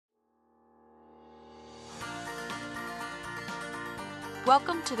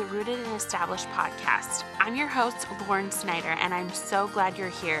Welcome to the Rooted and Established podcast. I'm your host, Lauren Snyder, and I'm so glad you're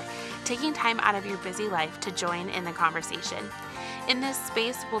here, taking time out of your busy life to join in the conversation. In this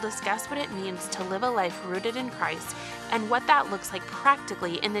space, we'll discuss what it means to live a life rooted in Christ and what that looks like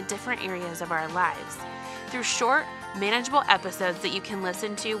practically in the different areas of our lives. Through short, manageable episodes that you can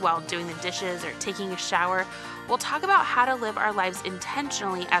listen to while doing the dishes or taking a shower, we'll talk about how to live our lives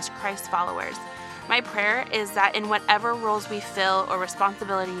intentionally as Christ followers. My prayer is that in whatever roles we fill or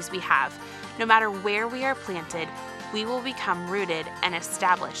responsibilities we have, no matter where we are planted, we will become rooted and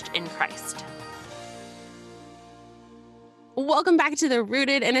established in Christ. Welcome back to the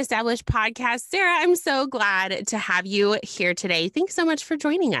Rooted and Established podcast. Sarah, I'm so glad to have you here today. Thanks so much for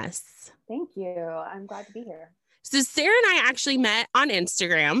joining us. Thank you. I'm glad to be here. So Sarah and I actually met on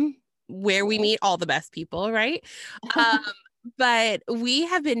Instagram, where we meet all the best people, right? But we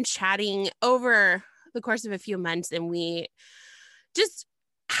have been chatting over the course of a few months, and we just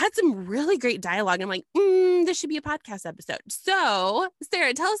had some really great dialogue. I'm like, this should be a podcast episode. So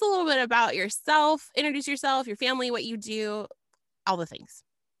Sarah, tell us a little bit about yourself, introduce yourself, your family, what you do, all the things.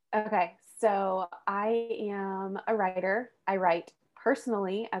 Okay. So I am a writer. I write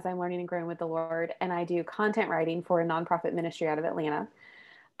personally as I'm learning and growing with the Lord, and I do content writing for a nonprofit ministry out of Atlanta.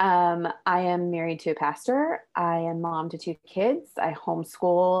 I am married to a pastor. I am mom to 2 kids. I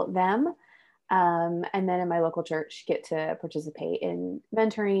homeschool them. And then in my local church, get to participate in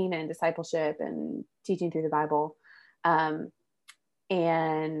mentoring and discipleship and teaching through the Bible.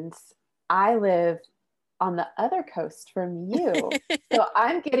 And I live on the other coast from you. So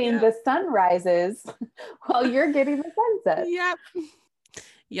I'm getting the sunrises while you're getting the sunsets.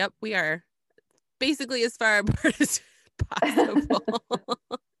 Yep. We are basically as far apart as possible.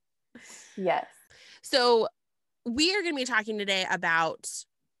 Yes. So we are going to be talking today about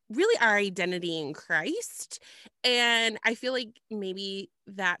really our identity in Christ. And I feel like maybe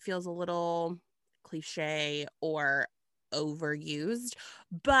that feels a little cliche or overused,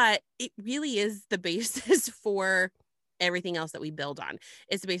 but it really is the basis for everything else that we build on.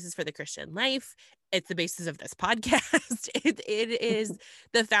 It's the basis for the Christian life. It's the basis of this podcast. It is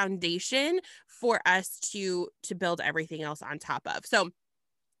the foundation for us to build everything else on top of. So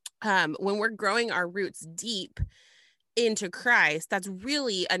when we're growing our roots deep into Christ, that's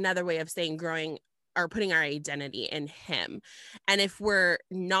really another way of saying growing or putting our identity in Him. And if we're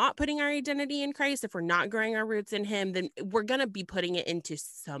not putting our identity in Christ, if we're not growing our roots in Him, then we're going to be putting it into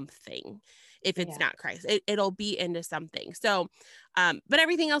something. If it's not Christ, it'll be into something. So, but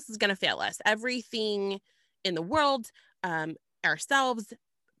everything else is going to fail us. Everything in the world, ourselves,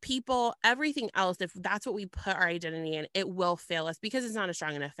 people, everything else, if that's what we put our identity in, it will fail us because it's not a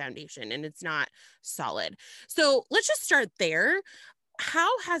strong enough foundation and it's not solid. So let's just start there. How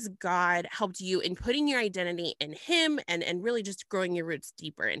has God helped you in putting your identity in Him and really just growing your roots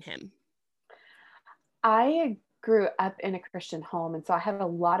deeper in Him? I grew up in a Christian home, and so I had a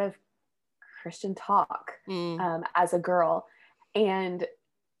lot of Christian talk as a girl. And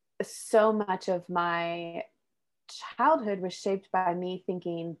so much of my childhood was shaped by me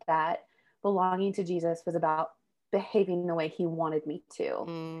thinking that belonging to Jesus was about behaving the way He wanted me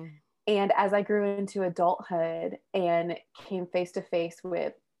to. And as I grew into adulthood and came face to face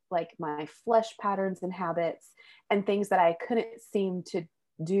with like my flesh patterns and habits and things that I couldn't seem to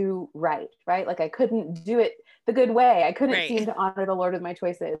do right? Like I couldn't do it the good way. I couldn't seem to honor the Lord with my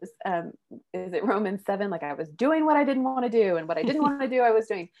choices. Is it Romans 7? Like I was doing what I didn't want to do, and what I didn't want to do, I was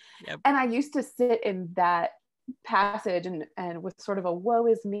doing. And I used to sit in that passage and with sort of a woe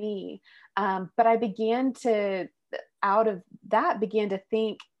is me. But I began to, out of that, began to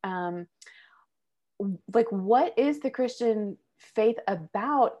think, like, what is the Christian faith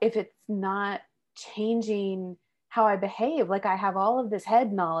about if it's not changing how I behave? Like I have all of this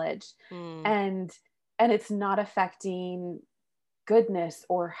head knowledge and it's not affecting goodness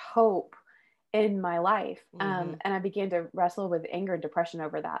or hope in my life. And I began to wrestle with anger and depression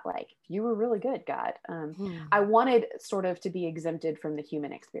over that. Like, you were really good, God. I wanted sort of to be exempted from the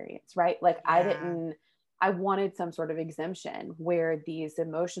human experience, right? Like I wanted some sort of exemption where these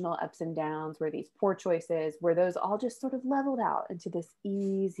emotional ups and downs, where these poor choices, where those all just sort of leveled out into this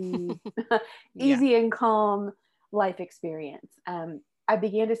easy and calm life experience. I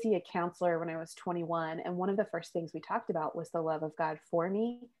began to see a counselor when I was 21. And one of the first things we talked about was the love of God for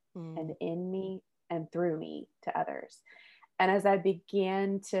me and in me and through me to others. And as I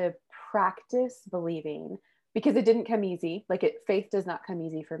began to practice believing, because it didn't come easy, faith does not come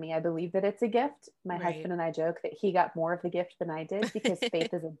easy for me. I believe that it's a gift. My husband and I joke that he got more of the gift than I did because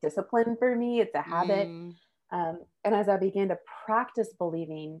faith is a discipline for me. It's a habit. And as I began to practice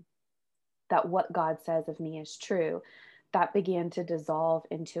believing that what God says of me is true, that began to dissolve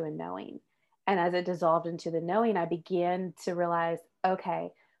into a knowing. And as it dissolved into the knowing, I began to realize,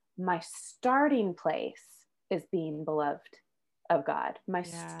 okay, my starting place is being beloved of God. My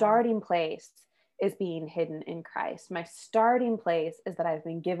starting place is being hidden in Christ. My starting place is that I've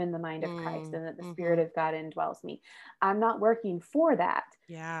been given the mind of Christ and that the Spirit of God indwells me. I'm not working for that.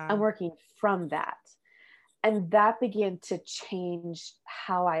 I'm working from that. And that began to change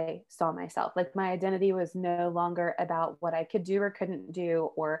how I saw myself. Like my identity was no longer about what I could do or couldn't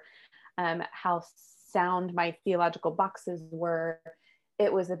do, or how sound my theological boxes were.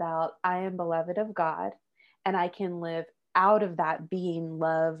 It was about, I am beloved of God, and I can live out of that being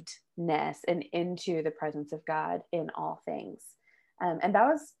lovedness and into the presence of God in all things. And that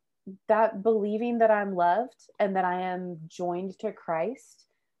was that believing that I'm loved and that I am joined to Christ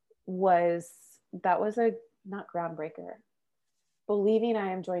that was a not groundbreaker. Believing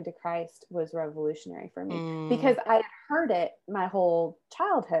I am joined to Christ was revolutionary for me because I had heard it my whole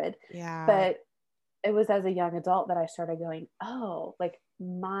childhood. But it was as a young adult that I started going, oh, like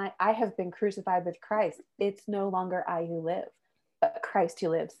I have been crucified with Christ. It's no longer I who live, but Christ who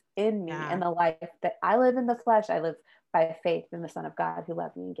lives in me. And the life that I live in the flesh, I live by faith in the Son of God who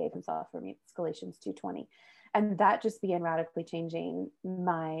loved me and gave himself for me. It's Galatians 2:20. And that just began radically changing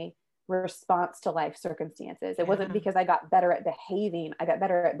my response to life circumstances. It wasn't because I got better at behaving. I got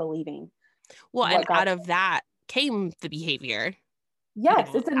better at believing. Well, and out of that came the behavior. Yes,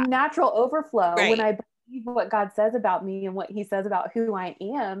 it's a natural overflow. When I believe what God says about me and what he says about who I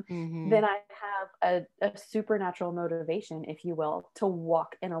am, then I have a supernatural motivation, if you will, to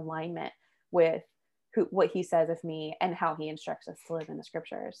walk in alignment with what he says of me and how he instructs us to live in the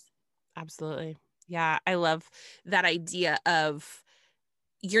scriptures. Absolutely. Yeah. I love that idea of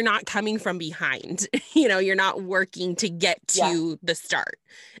you're not coming from behind, you're not working to get to the start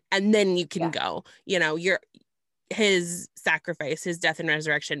and then you can go, his sacrifice, his death and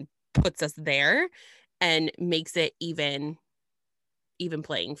resurrection puts us there and makes it even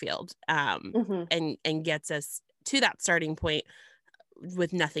playing field, and gets us to that starting point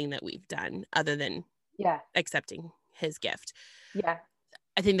with nothing that we've done other than accepting his gift.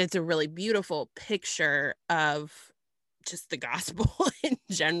 I think that's a really beautiful picture of just the gospel in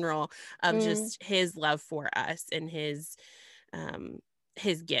general, of just his love for us and his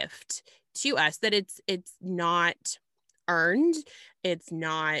gift to us, that it's not earned. It's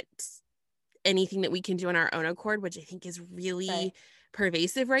not anything that we can do on our own accord, which I think is really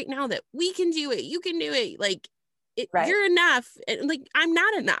pervasive right now, that we can do it. You can do it. Like you're enough. Like I'm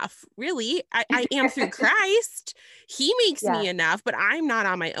not enough, really. I am through Christ. He makes me enough, but I'm not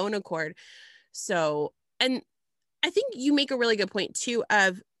on my own accord. So, and I think you make a really good point too,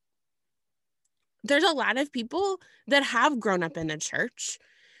 of there's a lot of people that have grown up in the church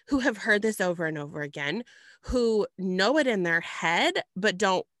who have heard this over and over again, who know it in their head, but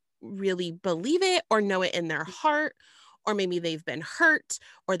don't really believe it or know it in their heart, or maybe they've been hurt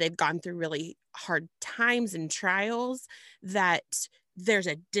or they've gone through really hard times and trials, that there's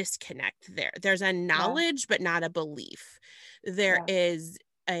a disconnect there. There's a knowledge, but not a belief. There is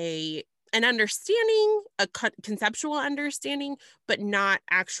an understanding, a conceptual understanding, but not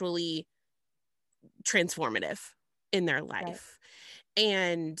actually transformative in their life.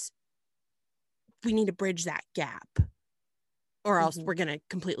 And we need to bridge that gap, or else we're going to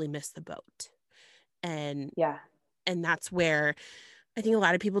completely miss the boat. And that's where I think a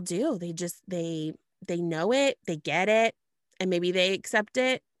lot of people do. They know it, they get it, and maybe they accept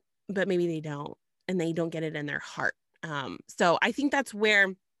it, but maybe they don't, and they don't get it in their heart. So I think that's where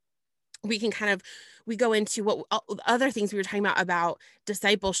we can we go into what other things we were talking about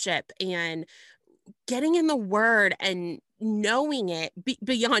discipleship and getting in the word and knowing it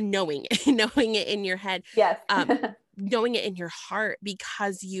beyond knowing it, knowing it in your head, knowing it in your heart,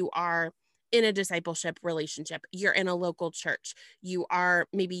 because you are in a discipleship relationship, you're in a local church, you're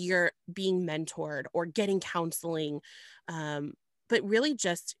being mentored or getting counseling. But really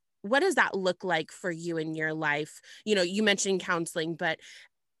just, what does that look like for you in your life? You mentioned counseling, but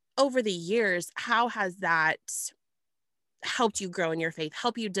over the years, how has that helped you grow in your faith,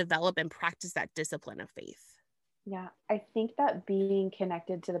 help you develop and practice that discipline of faith? Yeah, I think that being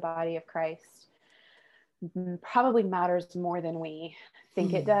connected to the body of Christ probably matters more than we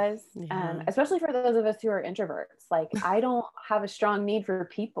think it does, especially for those of us who are introverts. Like I don't have a strong need for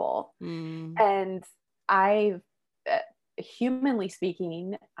people. And humanly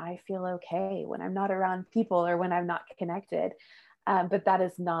speaking, I feel okay when I'm not around people or when I'm not connected. But that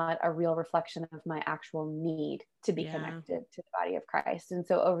is not a real reflection of my actual need to be connected to the body of Christ. And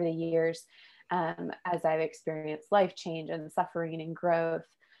so over the years, as I've experienced life change and suffering and growth,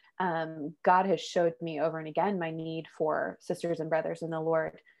 God has showed me over and again my need for sisters and brothers in the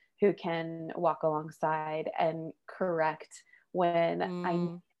Lord who can walk alongside and correct when I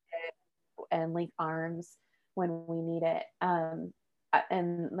need it and link arms when we need it.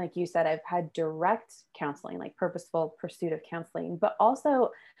 And like you said, I've had direct counseling, like purposeful pursuit of counseling, but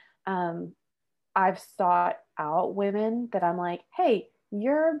also I've sought out women that I'm like, hey,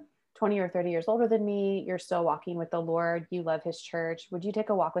 you're 20 or 30 years older than me. You're still walking with the Lord. You love his church. Would you take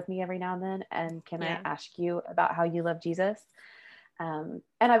a walk with me every now and then? And can I ask you about how you love Jesus? And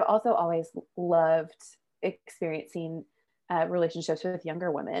I've also always loved experiencing relationships with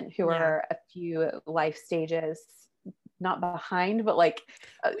younger women who are a few life stages, not behind, but like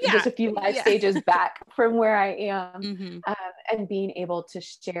just a few life stages back from where I am, and being able to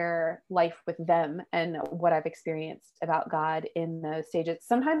share life with them and what I've experienced about God in those stages.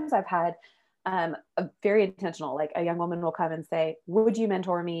 Sometimes I've had a very intentional, like a young woman will come and say, would you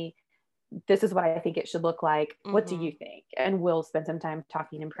mentor me? This is what I think it should look like. What do you think? And we'll spend some time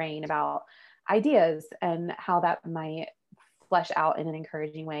talking and praying about ideas and how that might flesh out in an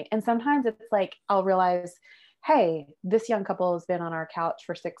encouraging way. And sometimes it's like, I'll realize, hey, this young couple has been on our couch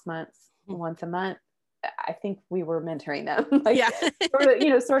for 6 months, once a month. I think we were mentoring them, like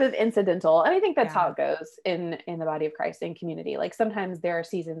sort of incidental. And I think that's how it goes in the body of Christ and community. Like sometimes there are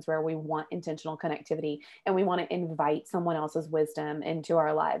seasons where we want intentional connectivity and we want to invite someone else's wisdom into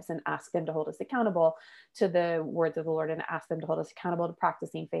our lives and ask them to hold us accountable to the words of the Lord and ask them to hold us accountable to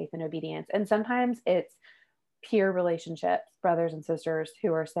practicing faith and obedience. And sometimes it's peer relationships, brothers and sisters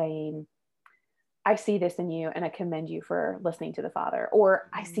who are saying, I see this in you and I commend you for listening to the Father, or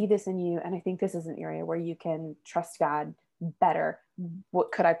I see this in you and I think this is an area where you can trust God better.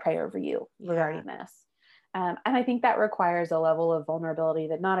 What could I pray over you regarding this? And I think that requires a level of vulnerability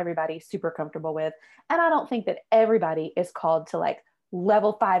that not everybody's super comfortable with. And I don't think that everybody is called to like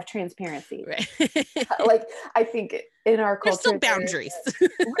level 5 transparency. Right. Like I think in our culture, there's still boundaries.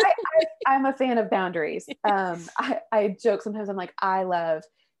 Right. I'm a fan of boundaries. I joke sometimes, I'm like, I love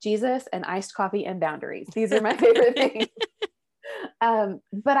Jesus and iced coffee and boundaries. These are my favorite things.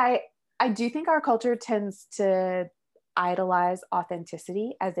 But I do think our culture tends to idolize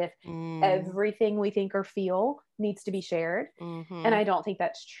authenticity as if everything we think or feel needs to be shared. And I don't think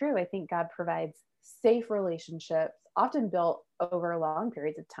that's true. I think God provides safe relationships, often built over long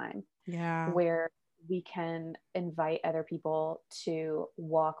periods of time, where we can invite other people to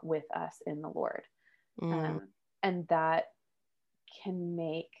walk with us in the Lord. And that can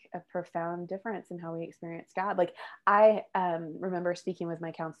make a profound difference in how we experience God. Like I remember speaking with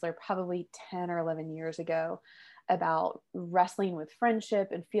my counselor probably 10 or 11 years ago about wrestling with friendship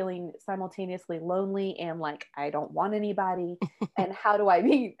and feeling simultaneously lonely and like, I don't want anybody. And how do I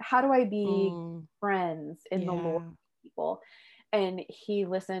be friends in the Lord with people? And he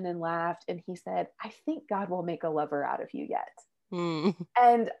listened and laughed and he said, I think God will make a lover out of you yet.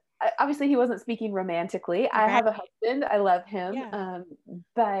 And obviously he wasn't speaking romantically. I have a husband. I love him.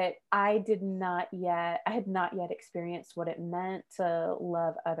 But I had not yet experienced what it meant to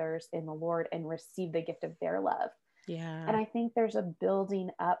love others in the Lord and receive the gift of their love. And I think there's a building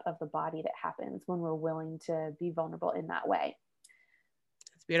up of the body that happens when we're willing to be vulnerable in that way.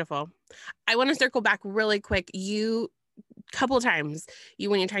 It's beautiful. I want to circle back really quick. Couple of times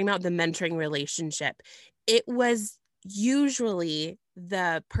when you're talking about the mentoring relationship, it was usually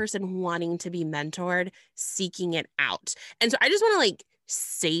the person wanting to be mentored seeking it out. And so I just want to like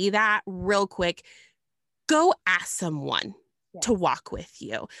say that real quick. Go ask someone to walk with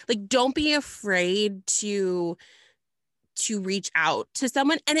you. Like, don't be afraid to reach out to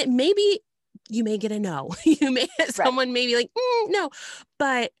someone. And it may be, you may get a no. You may someone may be like, no,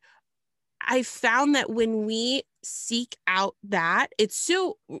 but I found that when we seek out that, it's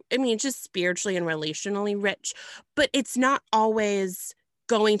just spiritually and relationally rich, but it's not always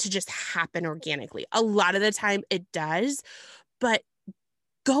going to just happen organically. A lot of the time it does, but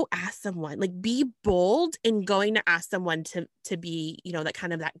go ask someone, like be bold in going to ask someone to be, that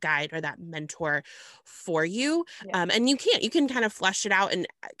kind of that guide or that mentor for you. And you can kind of flesh it out and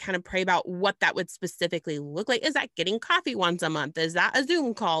kind of pray about what that would specifically look like. Is that getting coffee once a month? Is that a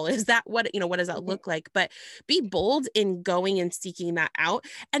Zoom call? Is that what does that look like? But be bold in going and seeking that out.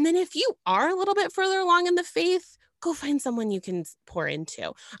 And then if you are a little bit further along in the faith, go find someone you can pour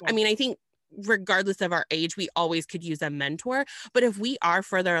into. I mean, I think regardless of our age, we always could use a mentor. But if we are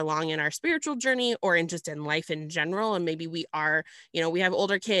further along in our spiritual journey or in life in general, and maybe we are, we have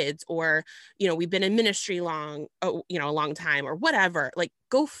older kids or, we've been in ministry a long time or whatever, like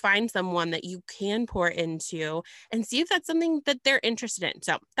go find someone that you can pour into and see if that's something that they're interested in.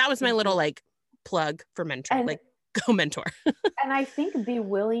 So that was my little like plug for mentoring. go mentor. And I think be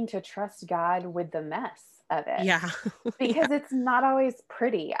willing to trust God with the mess of it. Yeah. Because it's not always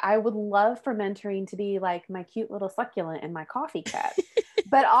pretty. I would love for mentoring to be like my cute little succulent in my coffee cup.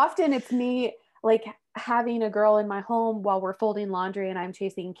 But often it's me like having a girl in my home while we're folding laundry and I'm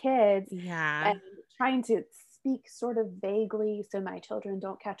chasing kids Yeah. and trying to speak sort of vaguely so my children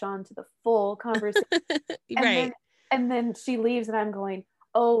don't catch on to the full conversation. And Right. then she leaves and I'm going,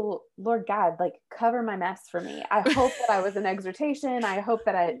 oh, Lord God, like cover my mess for me. I hope that I was an exhortation. I hope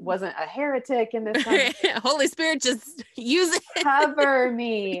that I wasn't a heretic in this conversation. Holy Spirit, just use it. Cover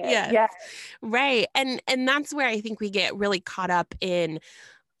me. Yes. Yes. Right. And that's where I think we get really caught up in,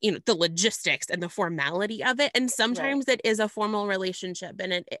 the logistics and the formality of it. And sometimes it is a formal relationship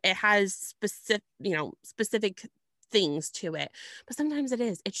and it has specific things to it, but sometimes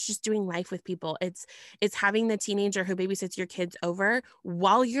it's just doing life with people. It's having the teenager who babysits your kids over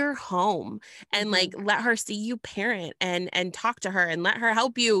while you're home and like let her see you parent and talk to her and let her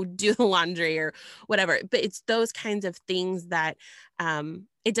help you do the laundry or whatever. But it's those kinds of things that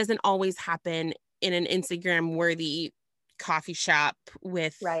it doesn't always happen in an Instagram worthy coffee shop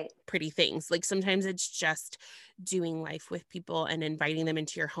with pretty things. Like sometimes it's just doing life with people and inviting them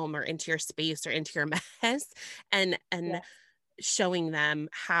into your home or into your space or into your mess and showing them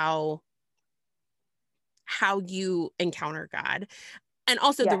how you encounter God. And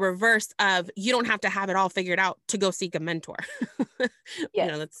also the reverse of, you don't have to have it all figured out to go seek a mentor.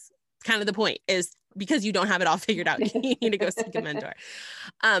 That's kind of the point, is because you don't have it all figured out, you need to go seek a mentor.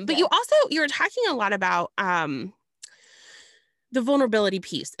 But you were talking a lot about the vulnerability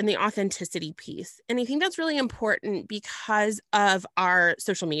piece and the authenticity piece. And I think that's really important because of our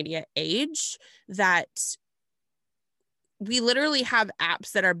social media age, that we literally have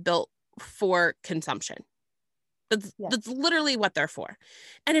apps that are built for consumption. That's literally what they're for.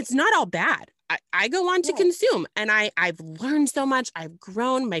 And it's not all bad. I go on to consume and I've learned so much. I've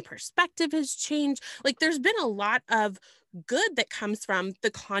grown. My perspective has changed. Like there's been a lot of good that comes from the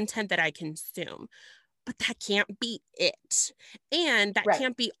content that I consume. But that can't be it. And that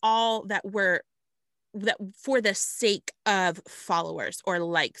can't be all that for the sake of followers or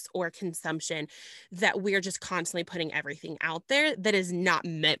likes or consumption, that we're just constantly putting everything out there that is not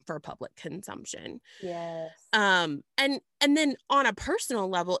meant for public consumption. Yes. And then on a personal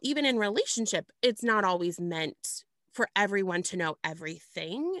level, even in relationship, it's not always meant for everyone to know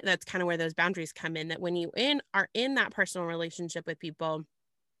everything. That's kind of where those boundaries come in, that when you are in that personal relationship with people,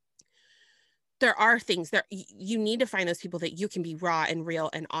 there are things that you need to find those people that you can be raw and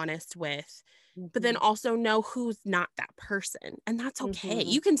real and honest with, but then also know who's not that person. And that's okay.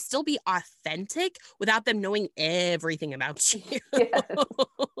 You can still be authentic without them knowing everything about you.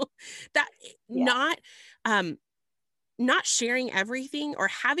 Not sharing everything or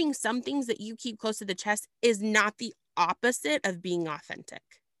having some things that you keep close to the chest is not the opposite of being authentic.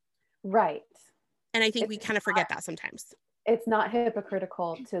 Right. And I think we kind of forget that sometimes. It's not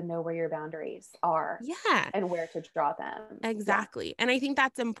hypocritical to know where your boundaries are. Yeah. And where to draw them. Exactly. Yeah. And I think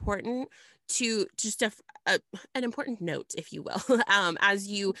that's important to just an important note, if you will, as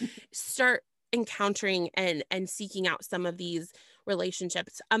you start encountering and seeking out some of these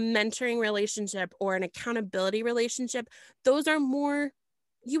relationships. A mentoring relationship or an accountability relationship, those are more,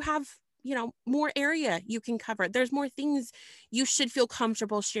 you have more area you can cover. There's more things you should feel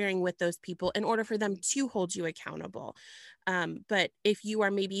comfortable sharing with those people in order for them to hold you accountable. But if you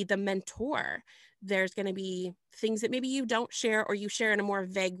are maybe the mentor, there's going to be things that maybe you don't share, or you share in a more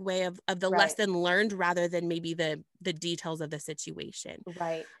vague way of the lesson learned rather than maybe the details of the situation.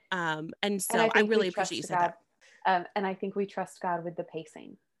 Right. And so I really appreciate you said that. And I think we trust God with the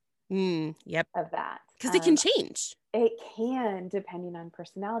pacing. Yep. Of that. Because it can change. It can, depending on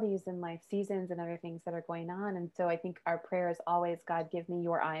personalities and life seasons and other things that are going on. And so I think our prayer is always, God, give me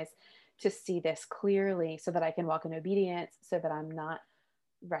your eyes to see this clearly so that I can walk in obedience, so that I'm not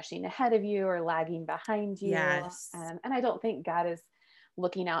rushing ahead of you or lagging behind you. Yes. And I don't think God is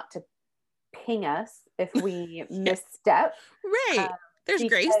looking out to ping us if we misstep. Right. There's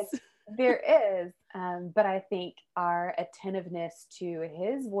grace. There is. But I think our attentiveness to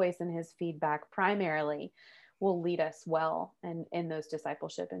his voice and his feedback primarily will lead us well in those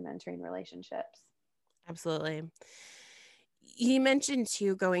discipleship and mentoring relationships. Absolutely. You mentioned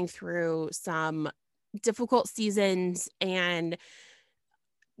too going through some difficult seasons, and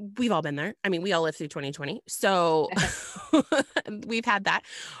we've all been there. I mean, we all lived through 2020, so we've had that.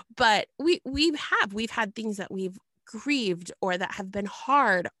 But we've had things that we've grieved or that have been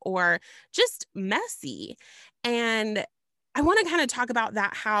hard or just messy. And I want to kind of talk about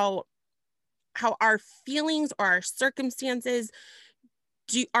that, how our feelings or our circumstances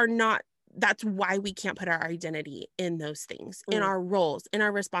are not that's why we can't put our identity in those things, in our roles, in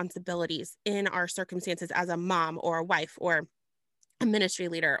our responsibilities, in our circumstances as a mom or a wife or a ministry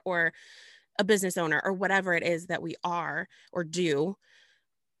leader or a business owner or whatever it is that we are or do.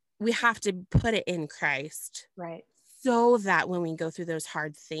 We have to put it in Christ. Right. So that when we go through those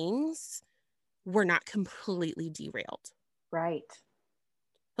hard things, we're not completely derailed. Right.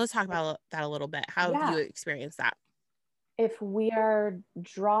 Let's talk about that a little bit. How have you experienced that? If we are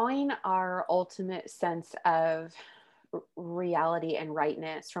drawing our ultimate sense of reality and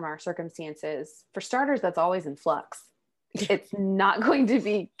rightness from our circumstances, for starters, that's always in flux. It's not going to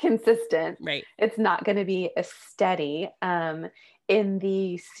be consistent. Right. It's not going to be a steady. In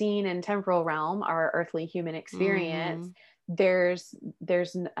the seen and temporal realm, our earthly human experience,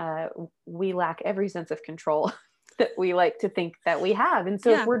 we lack every sense of control that we like to think that we have. And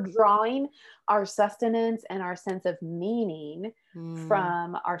so if we're drawing our sustenance and our sense of meaning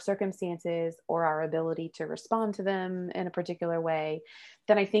from our circumstances or our ability to respond to them in a particular way,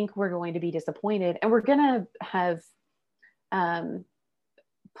 then I think we're going to be disappointed, and we're going to have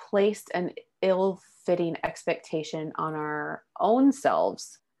placed an ill-fitting expectation on our own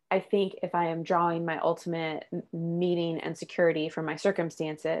selves. I think if I am drawing my ultimate meaning and security from my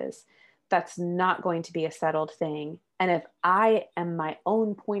circumstances, that's not going to be a settled thing. And if I am my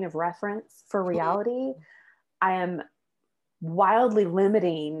own point of reference for reality, I am wildly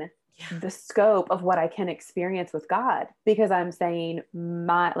limiting the scope of what I can experience with God, because I'm saying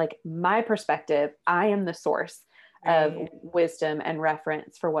my perspective, I am the source of wisdom and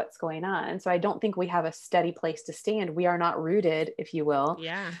reference for what's going on. And so I don't think we have a steady place to stand. We are not rooted, if you will.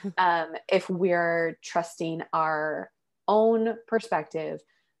 Yeah. If we're trusting our own perspective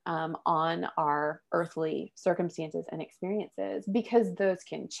on our earthly circumstances and experiences, because those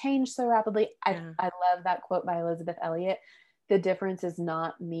can change so rapidly. I love that quote by Elizabeth Elliot. The difference is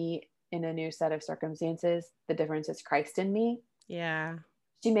not me in a new set of circumstances. The difference is Christ in me. Yeah.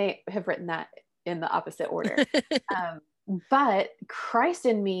 She may have written that in the opposite order. But Christ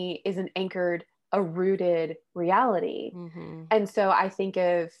in me is an anchored, a rooted reality. And so I think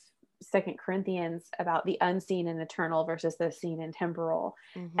of 2 Corinthians about the unseen and eternal versus the seen and temporal.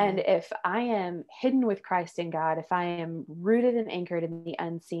 And if I am hidden with Christ in God, if I am rooted and anchored in the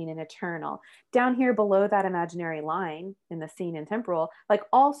unseen and eternal, down here below that imaginary line in the seen and temporal, like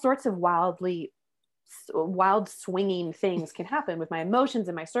all sorts of wild swinging things can happen with my emotions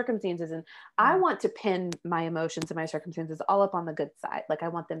and my circumstances. And I want to pin my emotions and my circumstances all up on the good side. Like I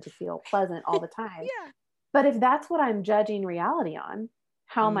want them to feel pleasant all the time. But if that's what I'm judging reality on,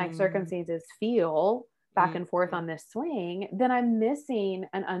 how my circumstances feel back and forth on this swing, then I'm missing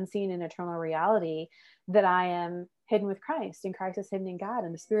an unseen and eternal reality that I am hidden with Christ, and Christ is hidden in God,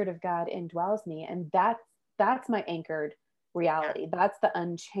 and the Spirit of God indwells me. And that's my anchored reality. That's the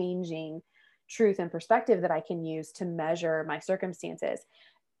unchanging truth and perspective that I can use to measure my circumstances,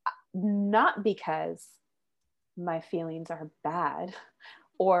 not because my feelings are bad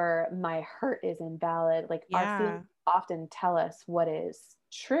or my hurt is invalid. Like our feelings often tell us what is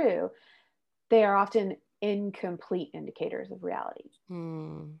true. They are often incomplete indicators of reality.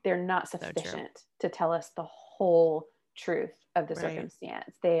 They're not sufficient to tell us the whole truth of the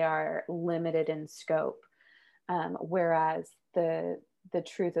circumstance. They are limited in scope. Whereas the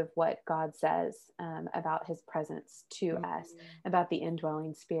truth of what God says about his presence to us, about the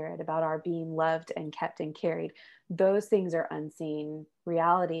indwelling Spirit, about our being loved and kept and carried, those things are unseen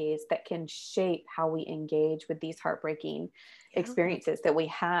realities that can shape how we engage with these heartbreaking experiences that we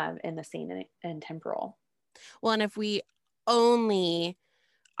have in the seen and temporal. Well, and if we only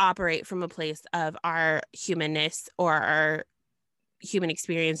operate from a place of our humanness or our human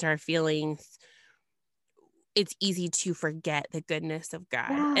experience, our feelings, it's easy to forget the goodness of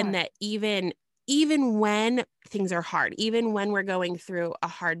God. And that even when things are hard, even when we're going through a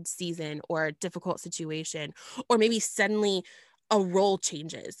hard season or a difficult situation, or maybe suddenly a role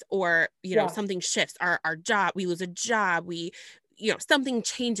changes, or something shifts, our job, we lose a job, something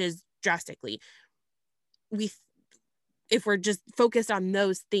changes drastically, if we're just focused on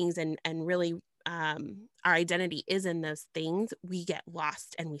those things and really our identity is in those things, we get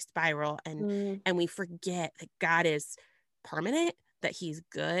lost and we spiral and we forget that God is permanent, that he's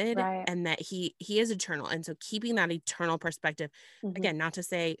good, and that he is eternal. And so keeping that eternal perspective, again, not to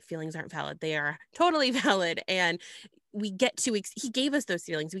say feelings aren't valid, they are totally valid. And we get to, he gave us those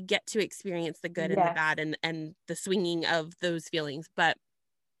feelings. We get to experience the good and the bad and the swinging of those feelings, but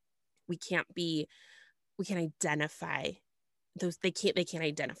we can't identify those. They can't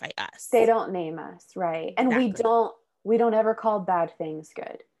identify us. They don't name us. Right. And we don't ever call bad things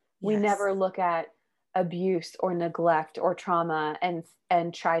good. We never look at abuse or neglect or trauma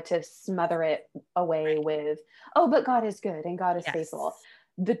and try to smother it away with, oh, but God is good and God is faithful.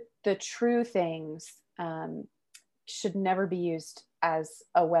 The true things should never be used as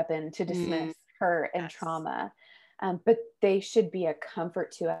a weapon to dismiss hurt and trauma. But they should be a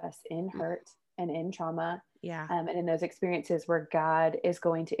comfort to us in hurt and in trauma. And in those experiences where God is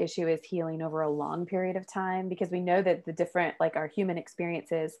going to issue his healing over a long period of time, because we know that the different, like our human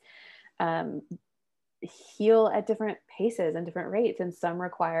experiences, heal at different paces and different rates. And some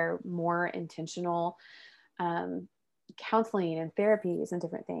require more intentional counseling and therapies and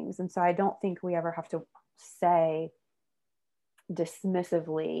different things. And so I don't think we ever have to say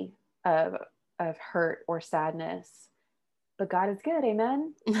dismissively of hurt or sadness, but God is good.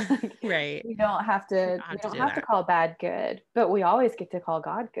 Amen. Right. We don't have to call bad good, but we always get to call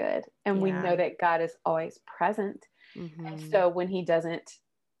God good. And we know that God is always present. And so when he doesn't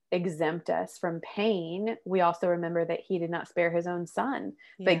exempt us from pain, we also remember that he did not spare his own son,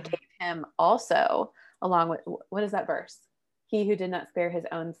 but gave him also, along with, what is that verse? He who did not spare his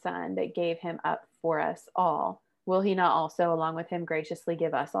own son, but gave him up for us all, will he not also along with him graciously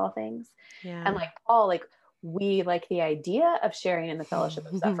give us all things? And like Paul, like we like the idea of sharing in the fellowship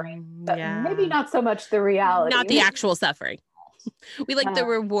of suffering, but maybe not so much the reality, not the actual suffering. We like the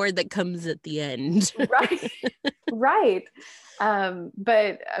reward that comes at the end. Right.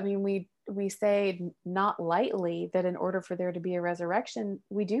 But I mean, we say not lightly that in order for there to be a resurrection,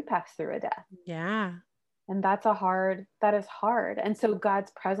 we do pass through a death. And that is hard. And so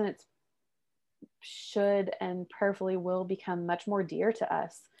God's presence should and prayerfully will become much more dear to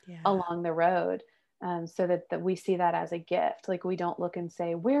us along the road. So that we see that as a gift. Like we don't look and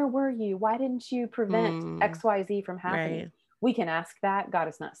say, where were you? Why didn't you prevent XYZ from happening? We can ask that. God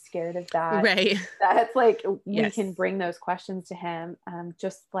is not scared of that. That's like, we can bring those questions to him.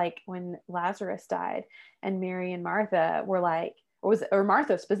 Just like when Lazarus died and Mary and Martha were like, or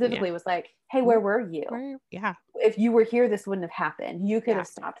Martha specifically was like, hey, where were you? If you were here, this wouldn't have happened. You could have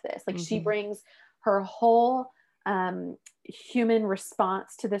stopped this. Like she brings her whole human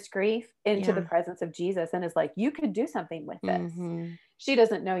response to this grief into the presence of Jesus and is like, you could do something with this. She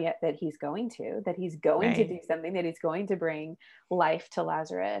doesn't know yet that he's going to do something, that he's going to bring life to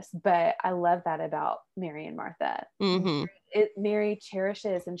Lazarus. But I love that about Mary and Martha. Mary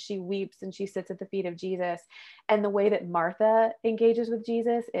cherishes and she weeps and she sits at the feet of Jesus. And the way that Martha engages with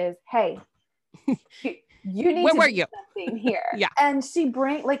Jesus is, hey, you need to do something here. And she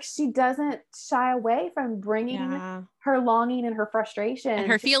doesn't shy away from bringing her longing and her frustration and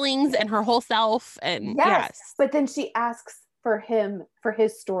her feelings and her whole self. And but then she asks for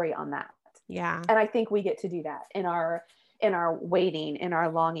his story on that. And I think we get to do that in our waiting, in our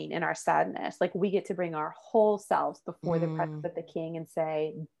longing, in our sadness. Like we get to bring our whole selves before the presence of the King and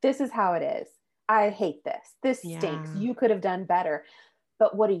say, this is how it is. I hate this. This stinks. You could have done better.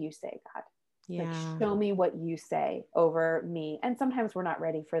 But what do you say, God? Like, show me what you say over me. And sometimes we're not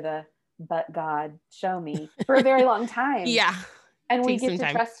ready for the, but God, show me, for a very long time. And we get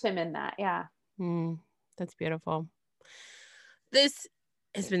to trust him in that. That's beautiful. This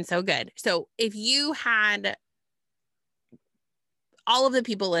has been so good. So if you had all of the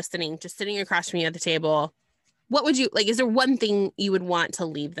people listening, just sitting across from you at the table, what would you like? Is there one thing you would want to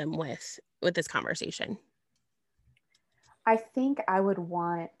leave them with this conversation? I think I would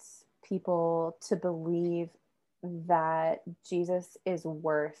want people to believe that Jesus is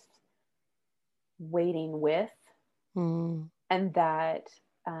worth waiting with, and that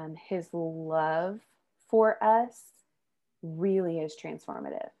his love for us really is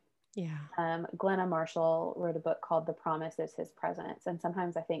transformative. Glenna Marshall wrote a book called The Promise is His Presence. And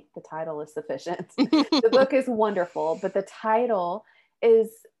sometimes I think the title is sufficient. The book is wonderful, but the title is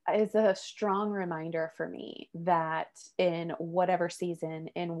a strong reminder for me that in whatever season,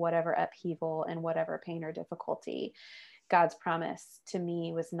 in whatever upheaval, in whatever pain or difficulty, God's promise to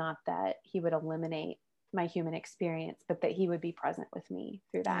me was not that he would eliminate my human experience, but that he would be present with me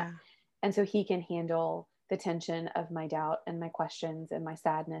through that. And so he can handle the tension of my doubt and my questions and my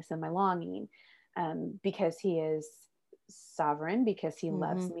sadness and my longing, because he is sovereign, because he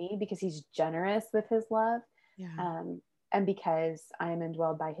loves me, because he's generous with his love. And because I am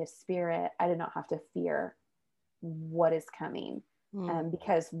indwelled by his spirit, I did not have to fear what is coming.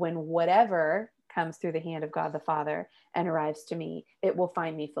 Because when whatever comes through the hand of God the Father and arrives to me, it will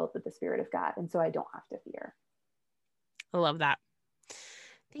find me filled with the Spirit of God. And so I don't have to fear. I love that.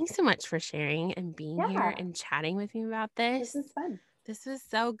 Thanks so much for sharing and being here and chatting with me about this. This is fun. This was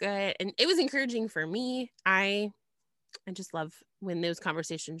so good. And it was encouraging for me. I just love when those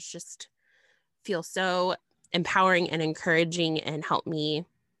conversations just feel so empowering and encouraging and help me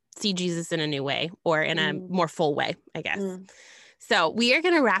see Jesus in a new way or in a more full way, I guess. So we are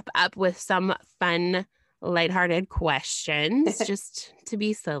going to wrap up with some fun, lighthearted questions just to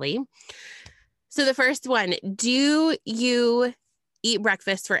be silly. So the first one, do you eat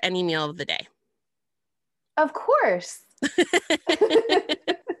breakfast for any meal of the day? Of course.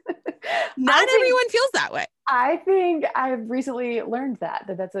 Not everyone feels that way. I think I've recently learned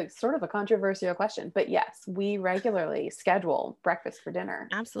that's a sort of a controversial question, but yes, we regularly schedule breakfast for dinner.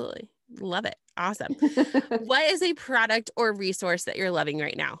 Absolutely. Love it. Awesome. What is a product or resource that you're loving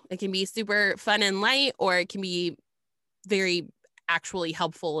right now? It can be super fun and light, or it can be very actually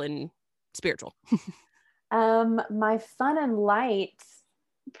helpful and spiritual. My fun and light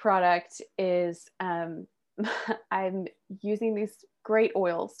product is, I'm using these great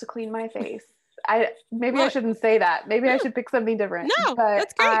oils to clean my face. I shouldn't say that. Maybe I should pick something different. No, but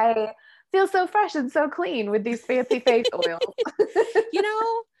that's great. I feel so fresh and so clean with these fancy face oils.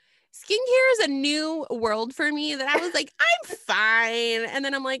 Skincare is a new world for me that I was like, I'm fine. And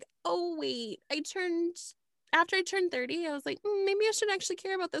then I'm like, oh, wait, after I turned 30, I was like, maybe I should actually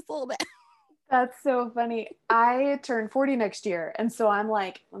care about this a little bit. That's so funny. I turn 40 next year. And so I'm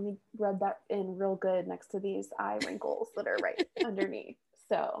like, let me rub that in real good next to these eye wrinkles that are right underneath.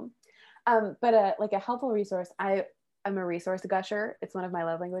 So, but like a helpful resource, I'm a resource gusher. It's one of my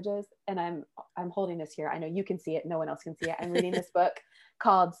love languages. And I'm holding this here. I know you can see it. No one else can see it. I'm reading this book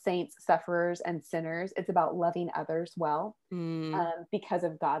called Saints, Sufferers, and Sinners. It's about loving others well because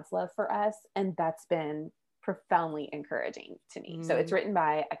of God's love for us. And that's been profoundly encouraging to me. So it's written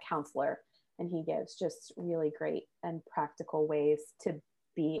by a counselor, and he gives just really great and practical ways to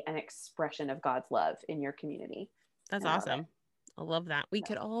be an expression of God's love in your community. That's awesome. I love that. We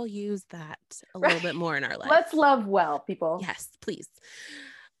could all use that a little bit more in our life. Let's love well, people. Yes, please.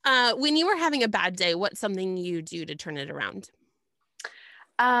 When you are having a bad day, what's something you do to turn it around?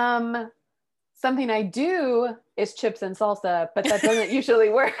 Something I do is chips and salsa, but that doesn't usually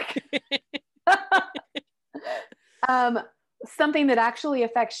work. Something that actually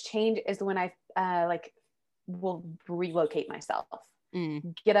affects change is when I will relocate myself,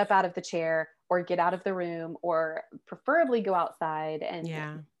 get up out of the chair or get out of the room, or preferably go outside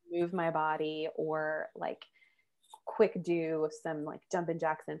and move my body, or like quick do some like jumping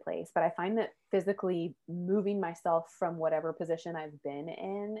jacks in place. But I find that physically moving myself from whatever position I've been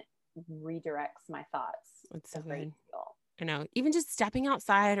in redirects my thoughts. It's so good. I know. Even just stepping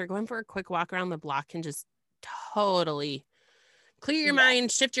outside or going for a quick walk around the block can just totally clear your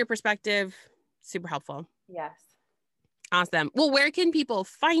mind, shift your perspective. Super helpful. Yes. Awesome. Well, where can people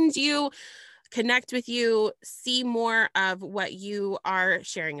find you, connect with you, see more of what you are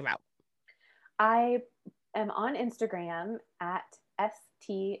sharing about? I am on Instagram at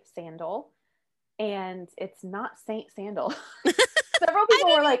ST_Sandal, and it's not Saint Sandal. Several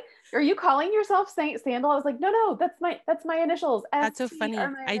people were like, "Are you calling yourself Saint Sandal?" I was like, "No, that's my initials." That's so funny.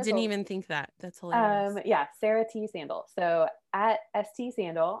 I didn't even think that. That's hilarious. Sarah T. Sandal. So at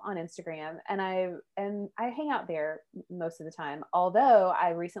ST_Sandal on Instagram, and I hang out there most of the time. Although I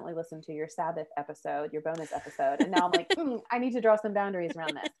recently listened to your Sabbath episode, your bonus episode, and now I'm like, I need to draw some boundaries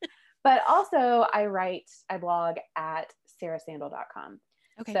around this. But also I blog at sarahsandal.com.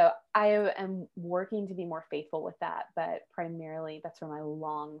 Okay. So I am working to be more faithful with that, but primarily that's where my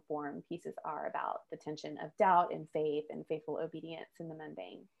long form pieces are, about the tension of doubt and faith and faithful obedience in the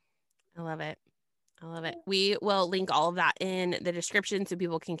mundane. I love it. We will link all of that in the description so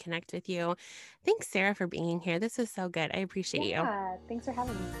people can connect with you. Thanks, Sarah, for being here. This is so good. I appreciate you. Yeah, thanks for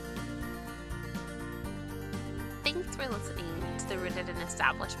having me. Thanks for listening to the Rooted and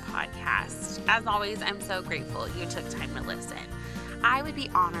Established podcast. As always, I'm so grateful you took time to listen. I would be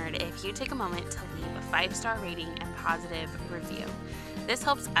honored if you take a moment to leave a 5-star rating and positive review. This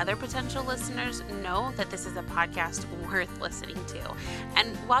helps other potential listeners know that this is a podcast worth listening to.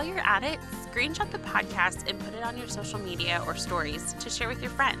 And while you're at it, screenshot the podcast and put it on your social media or stories to share with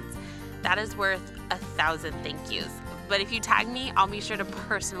your friends. That is worth 1,000 thank yous. But if you tag me, I'll be sure to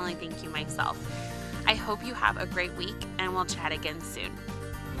personally thank you myself. I hope you have a great week, and we'll chat again soon.